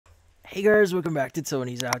Hey guys, welcome back to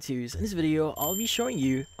Tony's How To's. In this video, I'll be showing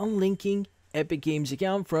you unlinking Epic Games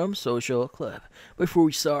account from Social Club. Before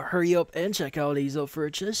we start, hurry up and check out these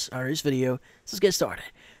purchase on this video. So let's get started.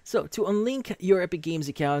 So to unlink your Epic Games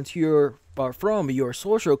account from your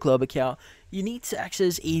Social Club account, you need to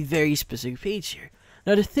access a very specific page here.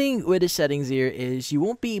 Now the thing with the settings here is you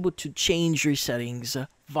won't be able to change your settings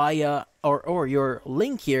via or your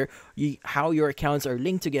link here, how your accounts are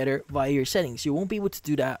linked together via your settings. You won't be able to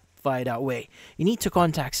do that via that way. You need to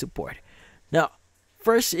contact support. Now,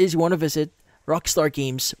 first is you want to visit Rockstar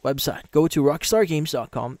Games website. Go to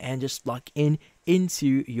rockstargames.com and just log in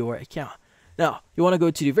into your account. Now, you want to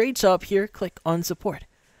go to the very top here, click on support.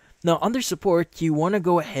 Now, under support, you want to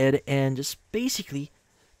go ahead and just basically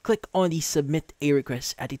click on the submit a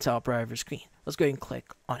request at the top right of your screen. Let's go ahead and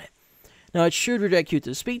click on it. Now, it should redirect you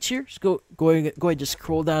to this page here. So go ahead and just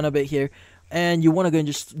scroll down a bit here. And you want to go and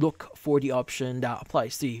just look for the option that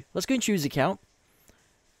applies to you. Let's go and choose account.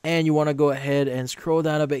 And you want to go ahead and scroll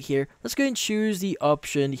down a bit here. Let's go and choose the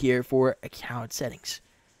option here for account settings.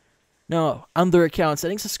 Now, under account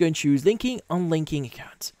settings, let's go and choose linking, unlinking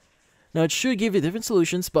accounts. Now, it should give you different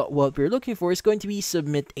solutions, but what we're looking for is going to be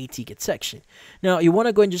submit a ticket section. Now, you want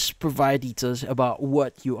to go and just provide details about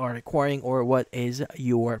what you are requiring or what is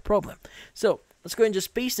your problem. So, let's go and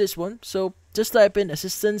just paste this one. So just type in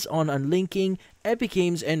assistance on unlinking Epic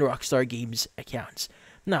Games and Rockstar Games accounts.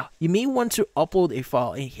 Now, you may want to upload a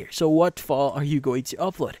file in here. So what file are you going to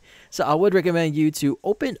upload? So I would recommend you to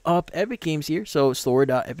open up Epic Games here. So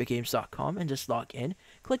store.epicgames.com and just log in.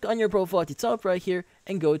 Click on your profile at the top right here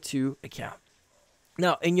and go to account.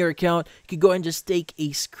 Now, in your account, you can go and just take a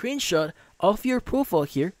screenshot of your profile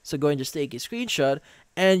here. So go and just take a screenshot.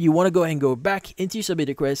 And you want to go ahead and go back into submit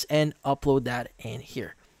request and upload that in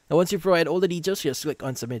here. Now, once you provide all the details, just click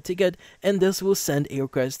on submit ticket, and this will send a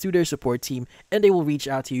request to their support team, and they will reach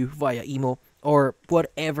out to you via email or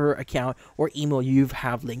whatever account or email you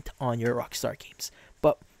have linked on your Rockstar Games.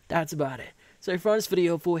 But that's about it. So if you found this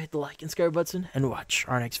video helpful, hit the like and subscribe button, and watch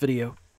our next video.